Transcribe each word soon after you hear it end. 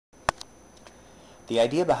The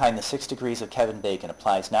idea behind the 6 degrees of Kevin Bacon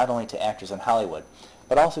applies not only to actors in Hollywood,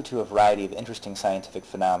 but also to a variety of interesting scientific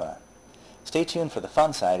phenomena. Stay tuned for the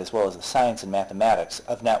fun side as well as the science and mathematics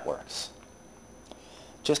of networks.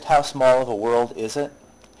 Just how small of a world is it?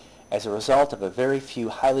 As a result of a very few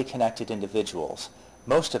highly connected individuals,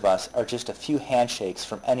 most of us are just a few handshakes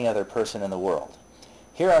from any other person in the world.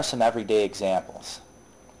 Here are some everyday examples.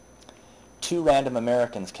 2 random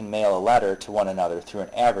Americans can mail a letter to one another through an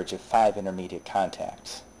average of 5 intermediate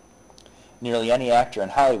contacts. Nearly any actor in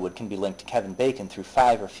Hollywood can be linked to Kevin Bacon through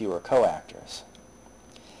 5 or fewer co-actors.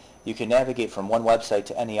 You can navigate from one website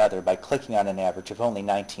to any other by clicking on an average of only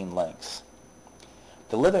 19 links.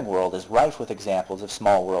 The living world is rife with examples of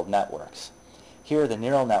small world networks. Here, the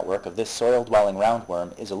neural network of this soil-dwelling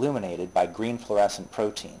roundworm is illuminated by green fluorescent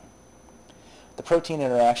protein. The protein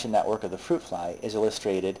interaction network of the fruit fly is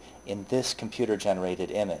illustrated in this computer-generated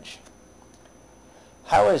image.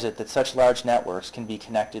 How is it that such large networks can be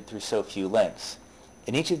connected through so few links?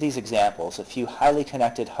 In each of these examples, a few highly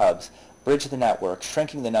connected hubs bridge the network,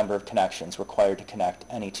 shrinking the number of connections required to connect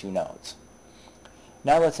any 2 nodes.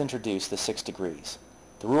 Now let's introduce the 6 degrees.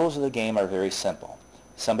 The rules of the game are very simple.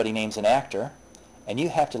 Somebody names an actor, and you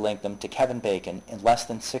have to link them to Kevin Bacon in less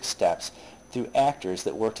than 6 steps through actors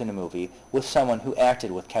that worked in a movie with someone who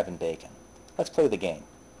acted with Kevin Bacon. Let's play the game.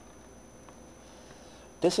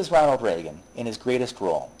 This is Ronald Reagan in his greatest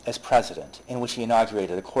role as president, in which he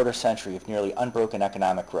inaugurated a quarter-century of nearly unbroken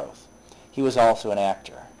economic growth. He was also an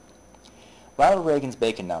actor. Ronald Reagan's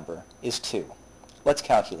Bacon number is 2. Let's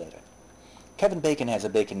calculate it. Kevin Bacon has a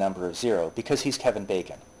Bacon number of 0 because he's Kevin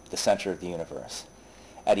Bacon, the center of the universe.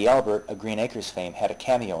 Eddie Albert of Green Acres fame had a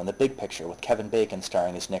cameo in The Big Picture with Kevin Bacon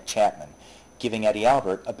starring as Nick Chapman, giving Eddie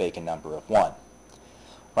Albert a Bacon number of 1.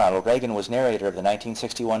 Ronald Reagan was narrator of the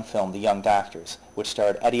 1961 film The Young Doctors, which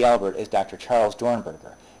starred Eddie Albert as Dr. Charles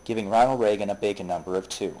Dornberger, giving Ronald Reagan a Bacon number of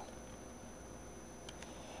 2.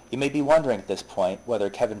 You may be wondering at this point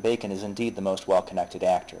whether Kevin Bacon is indeed the most well-connected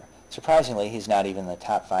actor. Surprisingly, he's not even in the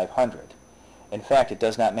top 500. In fact, it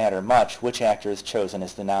does not matter much which actor is chosen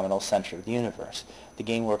as the nominal center of the universe. The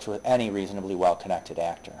game works with any reasonably well-connected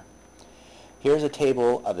actor. Here's a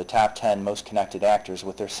table of the top 10 most connected actors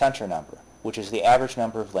with their center number, which is the average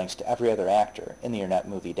number of links to every other actor in the Internet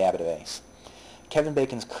Movie Database. Kevin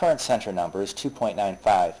Bacon's current center number is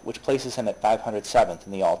 2.95, which places him at 507th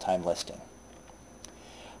in the all-time listing.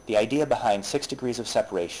 The idea behind 6 degrees of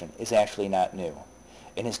separation is actually not new.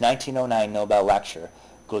 In his 1909 Nobel lecture,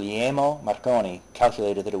 Guglielmo Marconi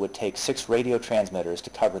calculated that it would take 6 radio transmitters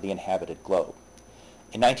to cover the inhabited globe.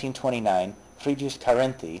 In 1929, Friedrich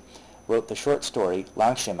Carinthi wrote the short story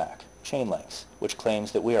Langschimach, Chain Links, which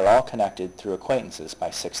claims that we are all connected through acquaintances by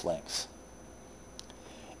 6 links.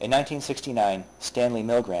 In 1969, Stanley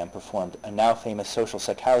Milgram performed a now famous social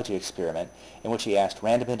psychology experiment in which he asked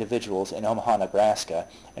random individuals in Omaha, Nebraska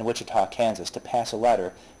and Wichita, Kansas to pass a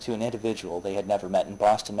letter to an individual they had never met in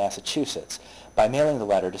Boston, Massachusetts by mailing the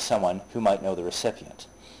letter to someone who might know the recipient.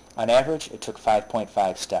 On average, it took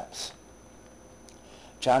 5.5 steps.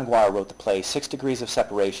 John Guare wrote the play 6 Degrees of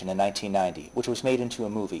Separation in 1990, which was made into a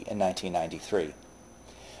movie in 1993.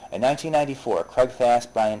 In 1994, Craig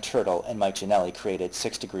Fast, Brian Turtle, and Mike Gianelli created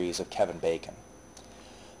 6 Degrees of Kevin Bacon.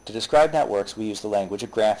 To describe networks, we use the language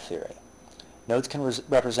of graph theory. Nodes can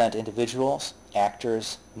represent individuals,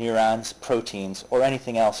 actors, neurons, proteins, or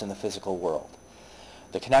anything else in the physical world.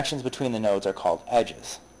 The connections between the nodes are called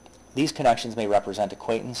edges. These connections may represent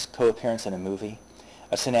acquaintance, co-appearance in a movie,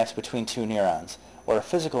 a synapse between 2 neurons, or a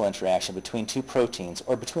physical interaction between 2 proteins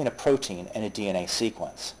or between a protein and a DNA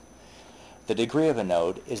sequence. The degree of a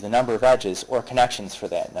node is the number of edges or connections for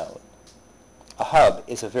that node. A hub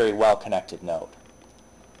is a very well-connected node.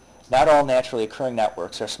 Not all naturally occurring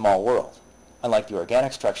networks are small world. Unlike the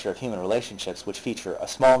organic structure of human relationships, which feature a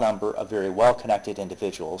small number of very well-connected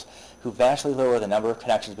individuals who vastly lower the number of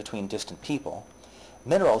connections between distant people,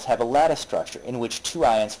 minerals have a lattice structure in which 2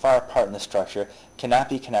 ions far apart in the structure cannot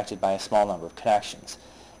be connected by a small number of connections.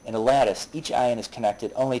 In a lattice, each ion is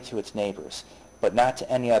connected only to its neighbors, but not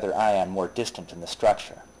to any other ion more distant in the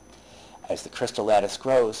structure. As the crystal lattice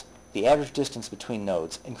grows, the average distance between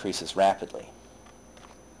nodes increases rapidly.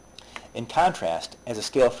 In contrast, as a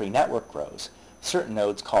scale-free network grows, certain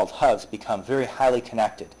nodes called hubs become very highly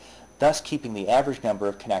connected, thus keeping the average number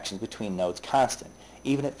of connections between nodes constant,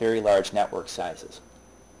 even at very large network sizes.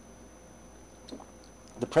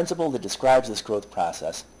 The principle that describes this growth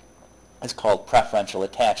process is called preferential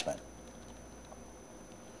attachment.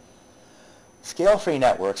 Scale-free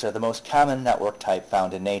networks are the most common network type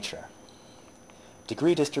found in nature.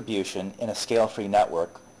 Degree distribution in a scale-free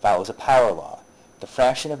network follows a power law. The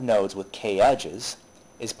fraction of nodes with k edges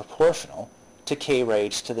is proportional to k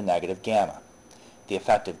raised to the negative gamma. The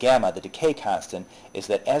effect of gamma, the decay constant, is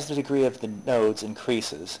that as the degree of the nodes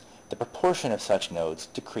increases, the proportion of such nodes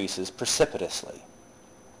decreases precipitously.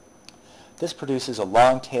 This produces a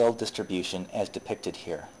long-tailed distribution as depicted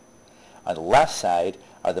here. On the left side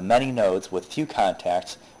are the many nodes with few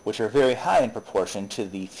contacts, which are very high in proportion to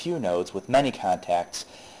the few nodes with many contacts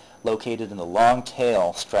located in the long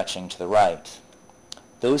tail stretching to the right.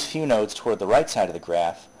 Those few nodes toward the right side of the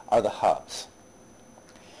graph are the hubs.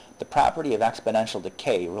 The property of exponential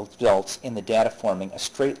decay results in the data forming a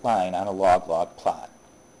straight line on a log-log plot.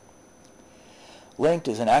 Linked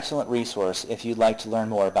is an excellent resource if you'd like to learn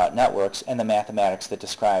more about networks and the mathematics that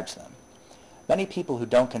describes them. Many people who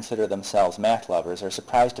don't consider themselves math lovers are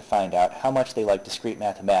surprised to find out how much they like discrete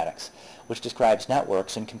mathematics, which describes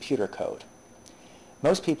networks and computer code.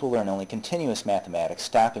 Most people learn only continuous mathematics,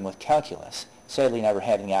 stopping with calculus, sadly never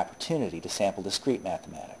having the opportunity to sample discrete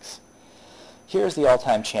mathematics. Here is the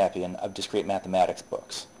all-time champion of discrete mathematics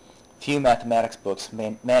books. Few mathematics books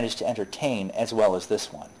manage to entertain as well as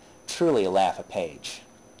this one. Truly a laugh a page.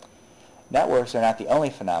 Networks are not the only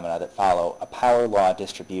phenomena that follow a power law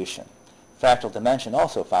distribution. Fractal dimension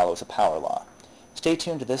also follows a power law. Stay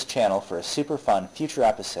tuned to this channel for a super fun future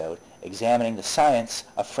episode examining the science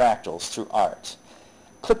of fractals through art.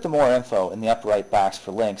 Click the more info in the upper right box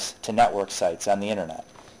for links to network sites on the internet.